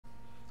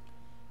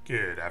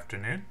Good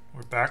afternoon.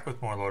 We're back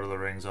with more Lord of the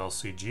Rings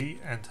LCG,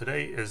 and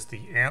today is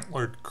the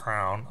Antlered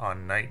Crown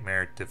on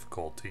Nightmare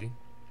difficulty.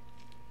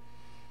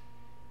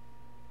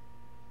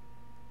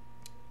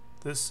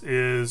 This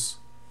is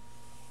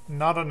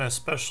not an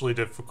especially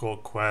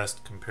difficult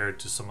quest compared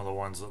to some of the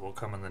ones that will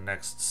come in the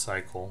next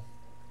cycle.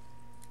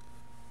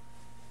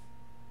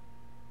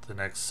 The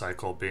next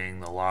cycle being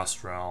the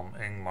Lost Realm,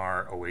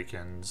 Angmar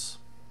Awakens.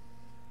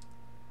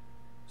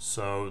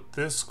 So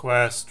this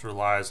quest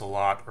relies a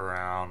lot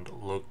around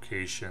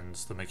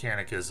locations. The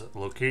mechanic is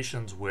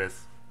locations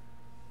with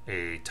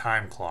a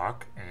time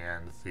clock,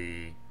 and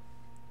the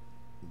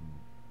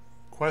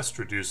quest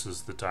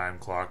reduces the time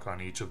clock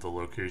on each of the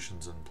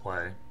locations in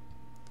play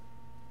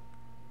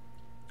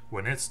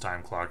when its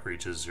time clock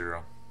reaches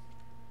 0.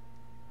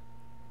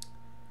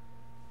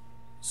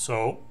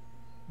 So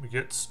we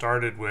get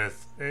started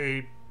with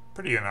a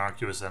pretty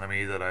innocuous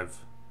enemy that I've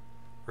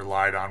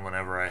relied on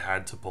whenever I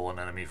had to pull an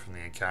enemy from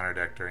the encounter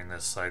deck during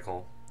this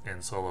cycle.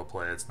 In solo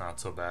play, it's not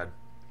so bad.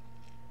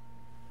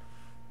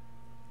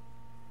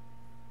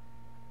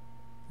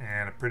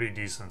 And a pretty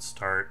decent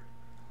start,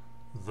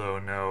 though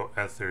no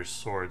Ethir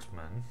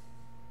Swordsman.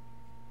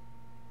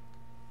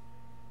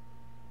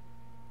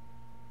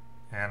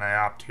 And I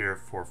opt here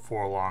for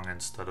Forlong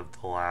instead of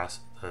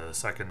the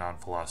second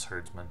Anfalas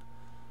Herdsman.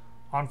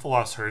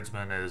 Anfalas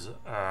Herdsman is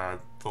the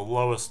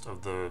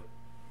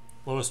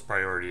lowest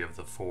priority of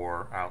the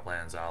 4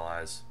 Outlands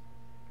allies.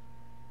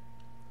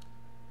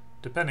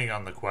 Depending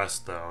on the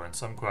quest though, in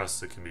some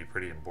quests it can be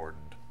pretty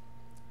important.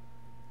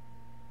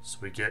 So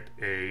we get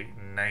a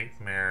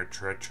Nightmare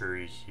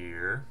Treachery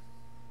here,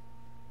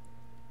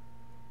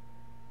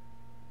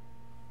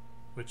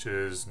 which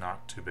is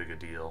not too big a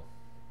deal.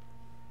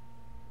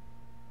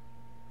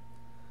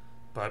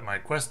 But my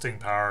questing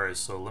power is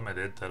so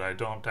limited that I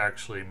don't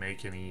actually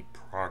make any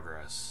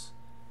progress.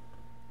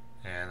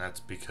 And that's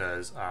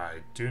because I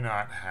do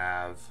not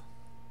have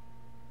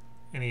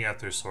any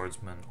Ethir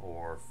Swordsman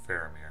or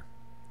Faramir.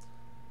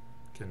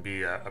 Can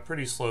be a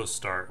pretty slow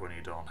start when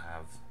you don't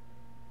have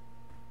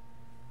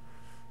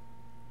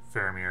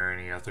Faramir or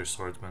any Ethir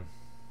Swordsman,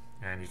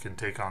 and you can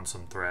take on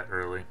some threat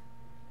early.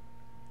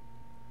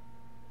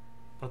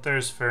 But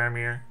there's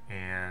Faramir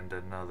and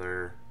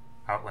another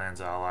Outlands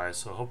ally,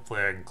 so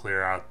hopefully I can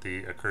clear out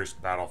the accursed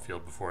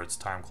battlefield before its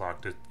time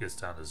clock gets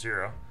down to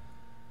 0.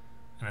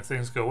 And if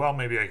things go well,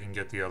 maybe I can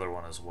get the other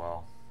one as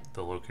well.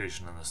 The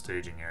location in the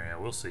staging area.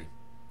 We'll see.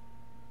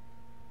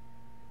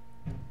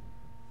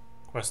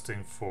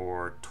 Questing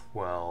for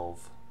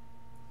 12.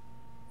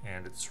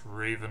 And it's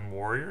Raven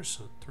Warrior.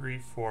 So 3,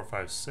 4,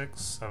 5,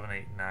 6, 7,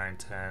 8, 9,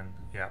 10.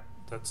 Yeah,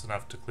 that's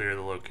enough to clear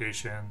the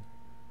location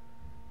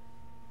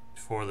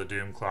before the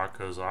doom clock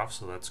goes off,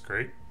 so that's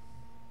great.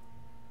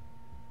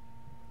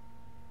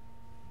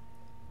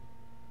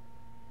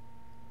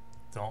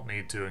 Don't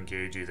need to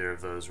engage either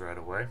of those right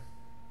away.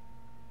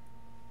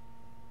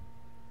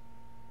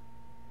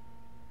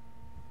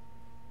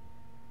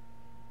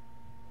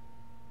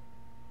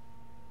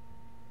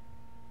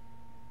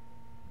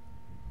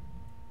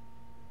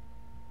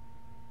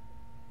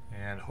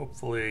 And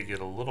hopefully get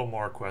a little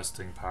more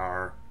questing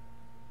power.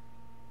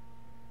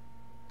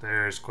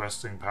 There's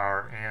questing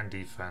power and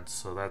defense,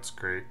 so that's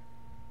great.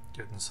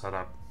 Getting set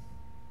up.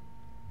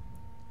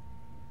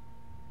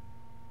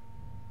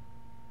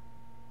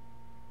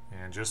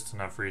 And just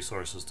enough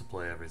resources to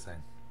play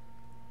everything.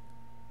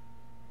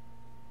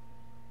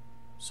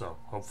 So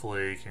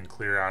hopefully you can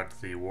clear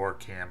out the war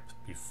camp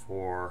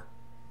before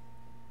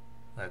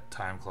that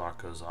time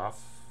clock goes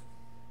off.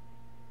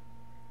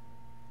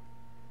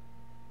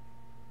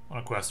 I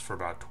want to quest for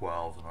about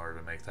 12 in order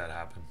to make that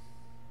happen.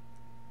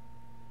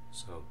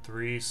 So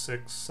 3,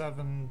 6,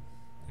 7,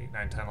 8,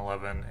 9, 10,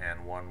 11,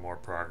 and 1 more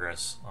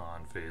progress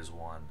on phase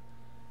 1.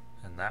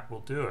 And that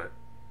will do it.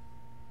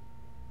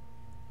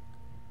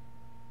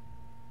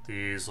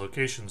 These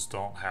locations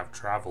don't have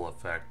travel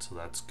effect, so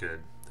that's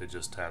good. They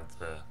just have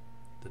the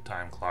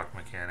time clock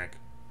mechanic.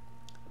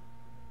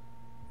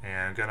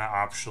 And I'm going to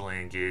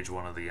optionally engage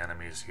one of the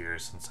enemies here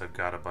since I've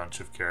got a bunch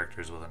of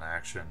characters with an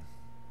action.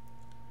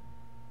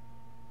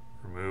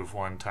 Remove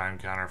 1 time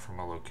counter from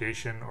a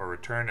location or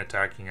return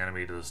attacking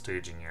enemy to the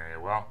staging area.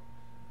 Well,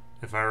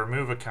 if I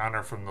remove a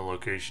counter from the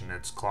location,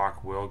 its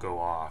clock will go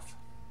off.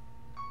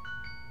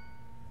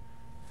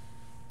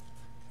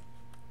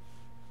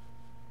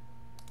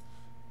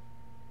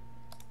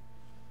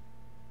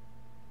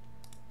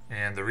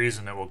 And the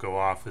reason it will go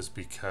off is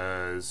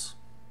because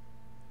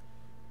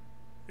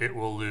it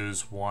will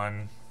lose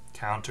 1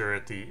 counter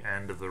at the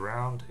end of the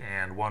round,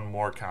 and 1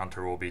 more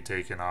counter will be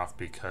taken off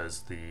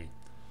because the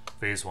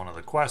phase 1 of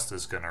the quest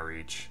is going to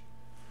reach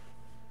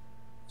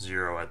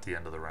 0 at the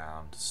end of the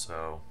round.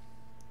 So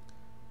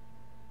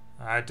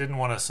I didn't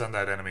want to send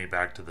that enemy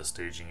back to the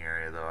staging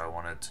area, though. I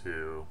wanted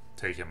to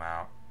take him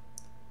out.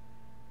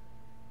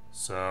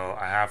 So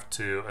I have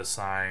to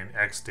assign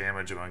X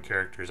damage among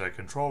characters I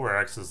control, where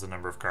X is the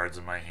number of cards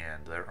in my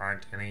hand. There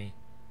aren't any,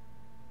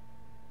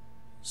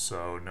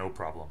 so no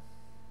problem.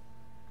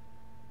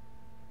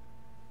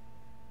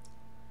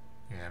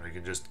 And we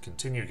can just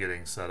continue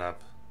getting set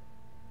up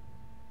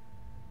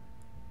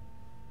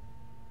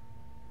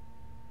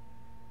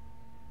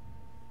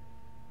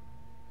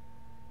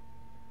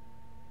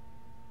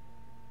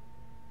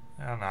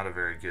Well, not a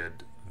very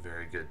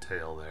good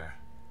tail there.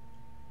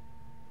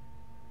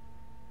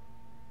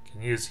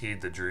 Can use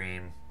Heed the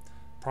Dream.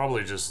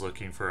 Probably just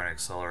looking for an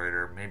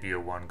accelerator, maybe a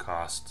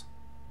 1-cost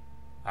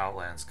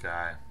Outlands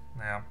guy.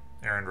 Yeah,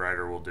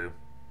 Errand-rider will do.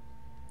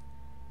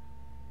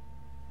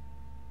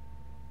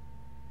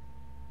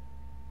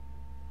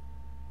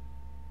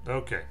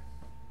 Okay.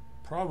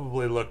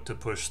 Probably look to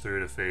push through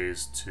to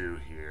phase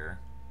 2 here.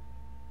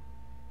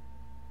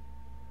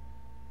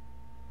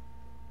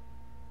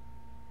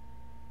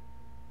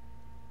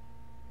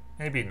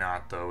 Maybe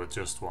not, though, with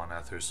just one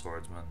Ethir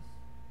Swordsman.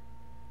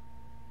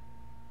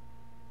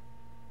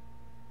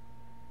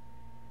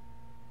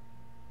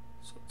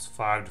 So it's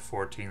 5 to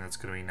 14, that's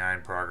going to be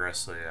 9 progress,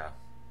 so yeah,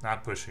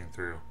 not pushing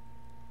through.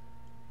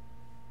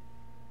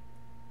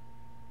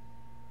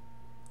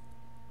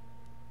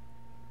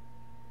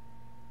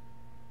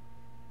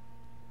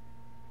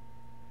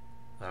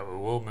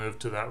 We'll move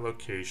to that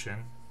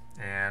location,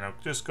 and I'll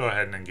just go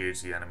ahead and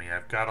engage the enemy.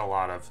 I've got a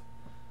lot of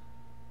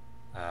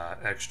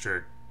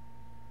extra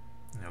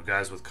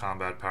guys with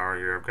combat power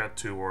here. I've got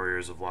 2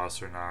 warriors of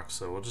Lossarnach,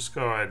 so we'll just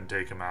go ahead and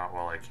take them out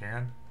while I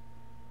can.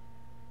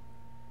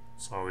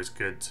 It's always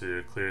good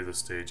to clear the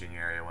staging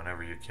area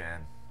whenever you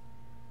can.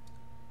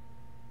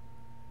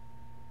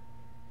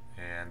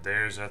 And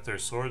there's Ethir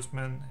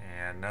Swordsman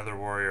and another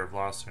warrior of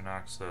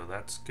Lossarnach, so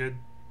that's good.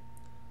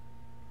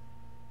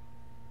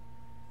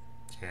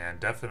 Can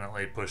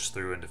definitely push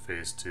through into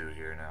phase 2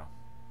 here now.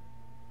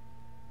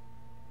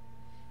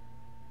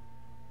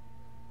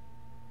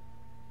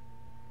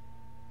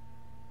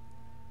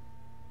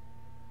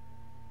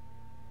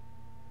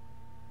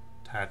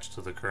 Attached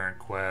to the current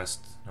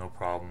quest, no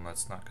problem,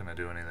 that's not going to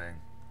do anything.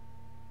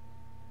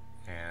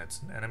 And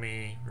it's an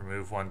enemy,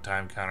 remove 1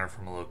 time counter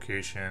from a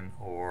location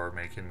or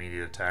make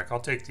immediate attack.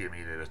 I'll take the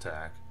immediate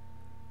attack.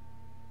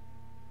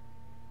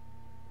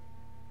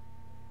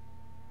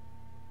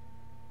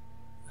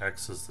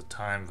 X is the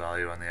time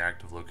value on the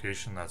active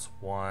location, that's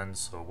 1,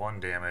 so 1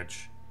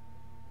 damage.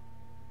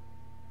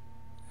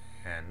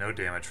 And no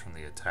damage from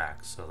the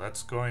attack. So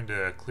that's going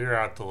to clear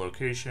out the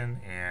location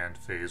and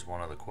phase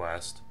 1 of the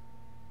quest.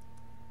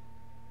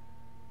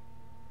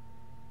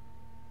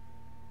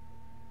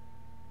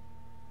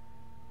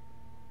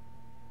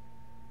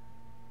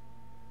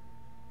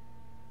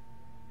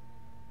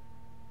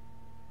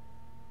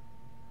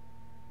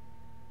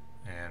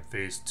 And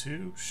phase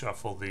 2,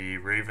 shuffle the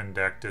Raven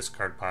deck,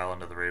 discard pile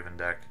into the Raven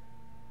deck.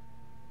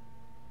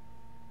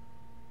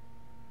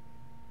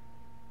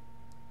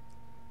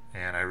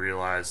 And I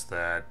realized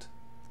that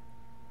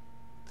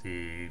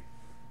the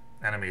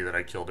enemy that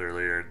I killed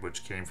earlier,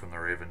 which came from the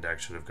Raven deck,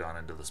 should have gone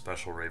into the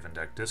special Raven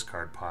deck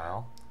discard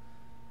pile.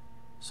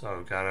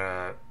 So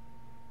gotta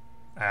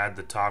add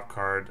the top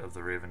card of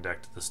the Raven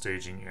deck to the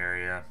staging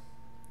area.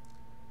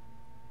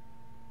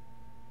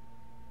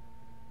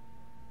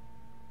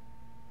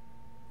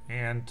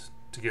 And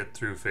to get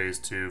through phase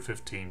 2,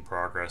 15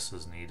 progress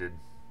is needed.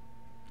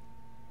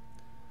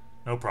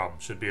 No problem,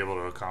 should be able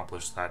to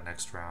accomplish that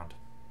next round.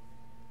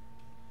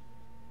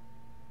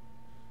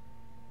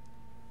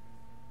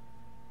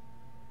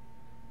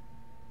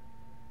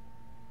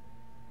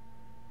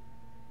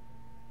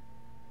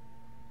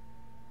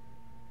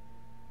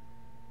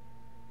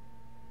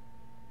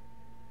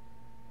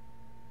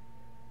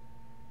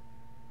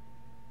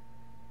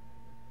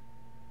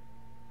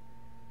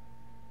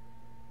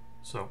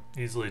 So,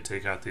 easily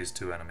take out these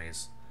 2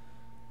 enemies.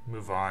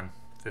 Move on.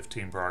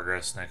 15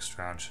 progress. Next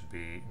round should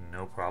be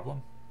no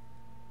problem.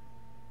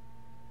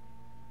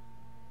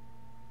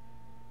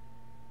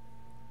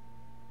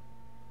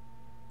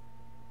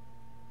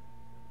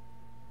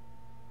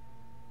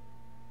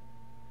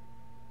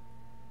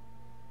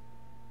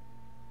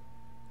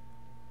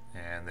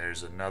 And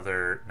there's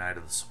another Knight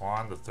of the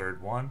Swan, the 3rd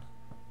one.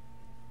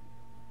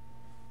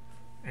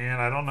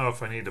 And I don't know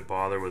if I need to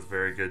bother with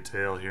very good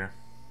tail here.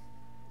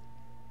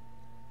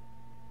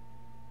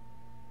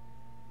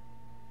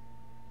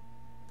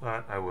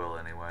 But I will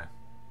anyway.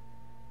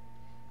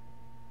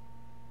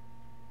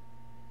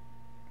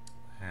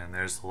 And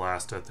there's the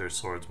last Ethir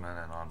Swordsman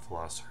and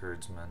Anfalas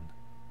Herdsman.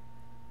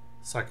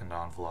 2nd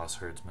Anfalas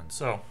Herdsman.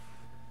 So,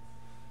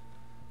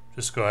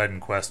 just go ahead and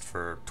quest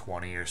for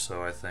 20 or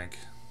so, I think.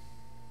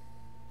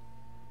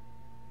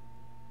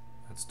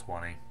 That's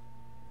 20.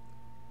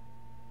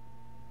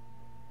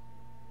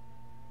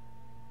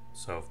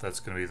 So if that's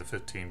going to be the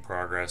 15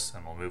 progress,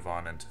 and we'll move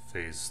on into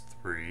phase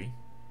 3.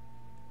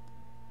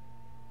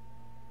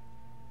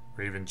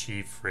 Raven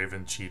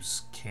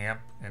Chief's camp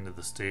into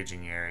the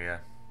staging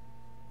area.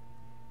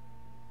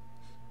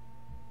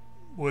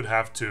 Would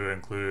have to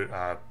include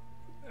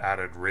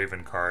added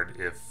Raven card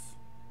if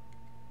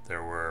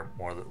there was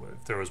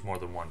more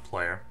than 1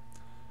 player.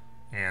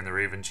 And the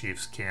Raven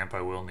Chief's camp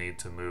I will need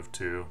to move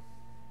to.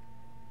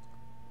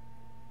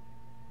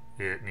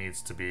 It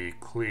needs to be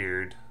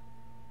cleared,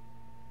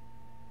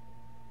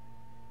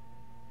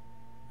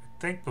 I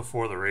think,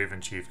 before the Raven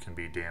Chief can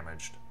be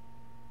damaged.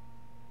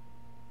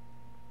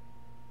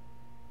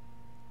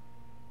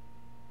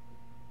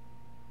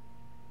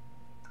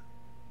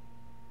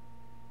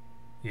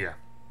 Yeah,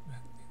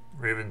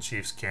 Raven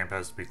Chief's camp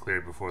has to be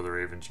cleared before the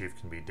Raven Chief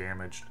can be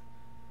damaged.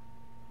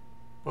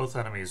 Both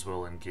enemies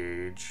will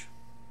engage.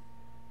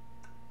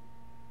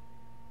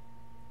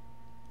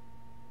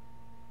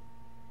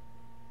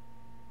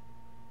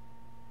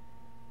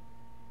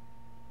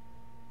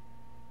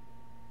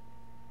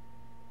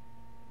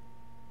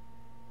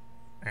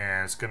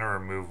 And it's going to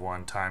remove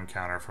one time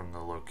counter from the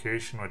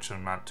location, which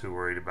I'm not too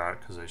worried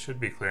about because I should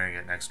be clearing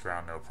it next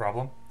round, no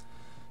problem.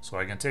 So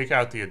I can take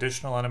out the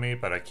additional enemy,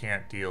 but I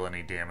can't deal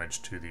any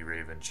damage to the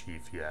Raven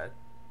Chief yet.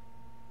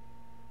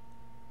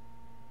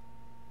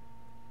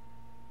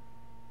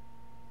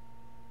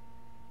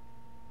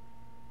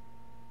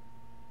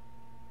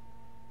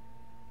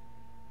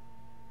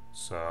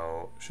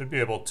 So should be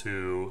able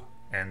to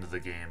end the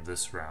game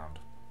this round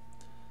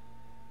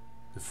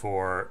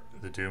before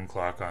the Doom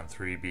Clock on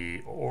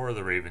 3B or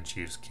the Raven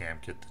Chief's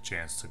camp get the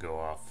chance to go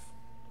off.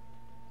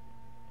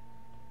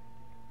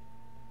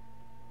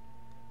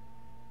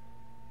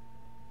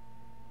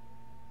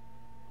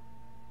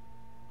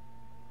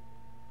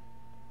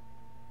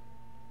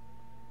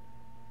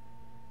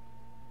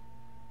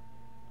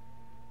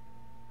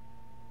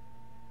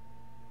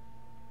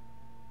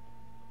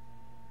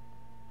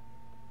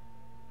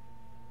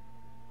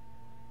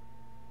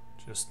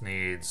 Just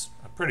needs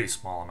a pretty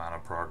small amount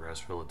of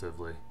progress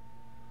relatively.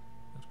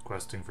 It's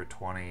questing for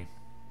 20.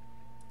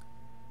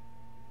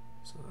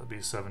 So that'll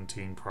be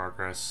 17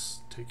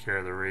 progress. Take care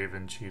of the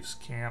Raven Chief's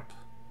camp.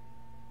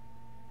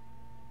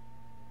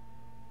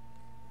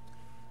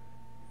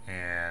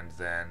 And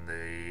then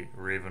the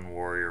Raven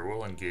Warrior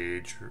will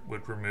engage,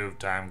 would remove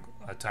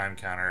a time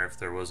counter if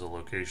there was a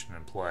location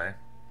in play.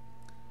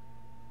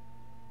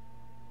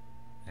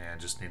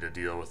 And just need to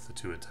deal with the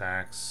 2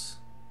 attacks.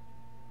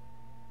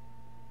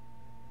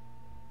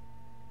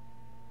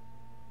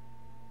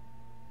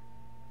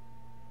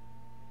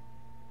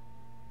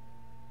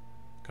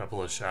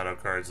 Couple of shadow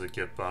cards that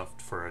get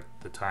buffed for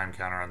the time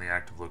counter on the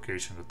active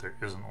location, but there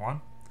isn't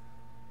one.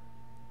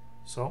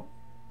 So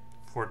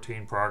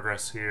 14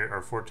 progress here,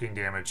 or 14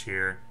 damage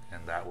here,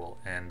 and that will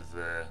end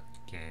the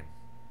game.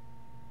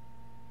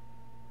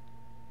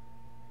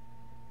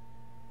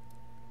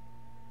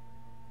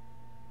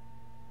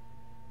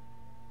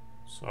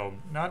 So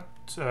not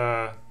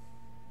too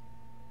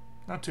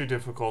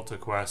difficult a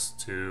quest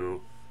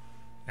to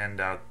round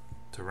out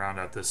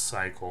this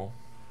cycle.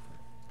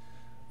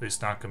 At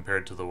least not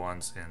compared to the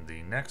ones in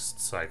the next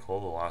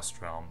cycle, the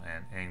Lost Realm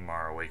and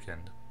Angmar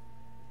Awakened.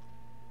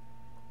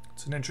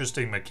 It's an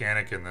interesting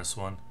mechanic in this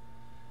one.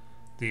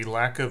 The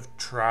lack of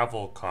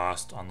travel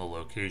cost on the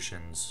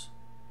locations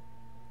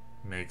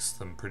makes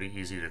them pretty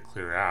easy to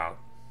clear out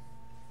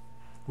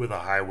with a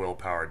high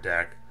willpower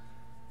deck.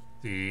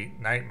 The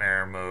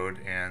Nightmare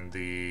mode and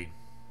the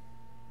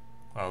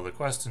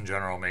quest in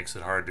general makes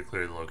it hard to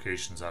clear the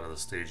locations out of the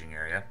staging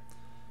area.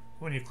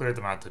 When you clear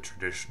them out the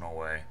traditional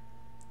way,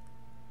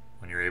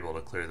 when you're able to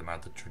clear them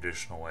out the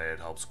traditional way, it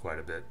helps quite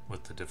a bit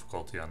with the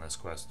difficulty on this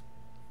quest.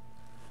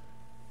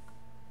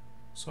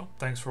 So,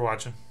 thanks for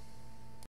watching.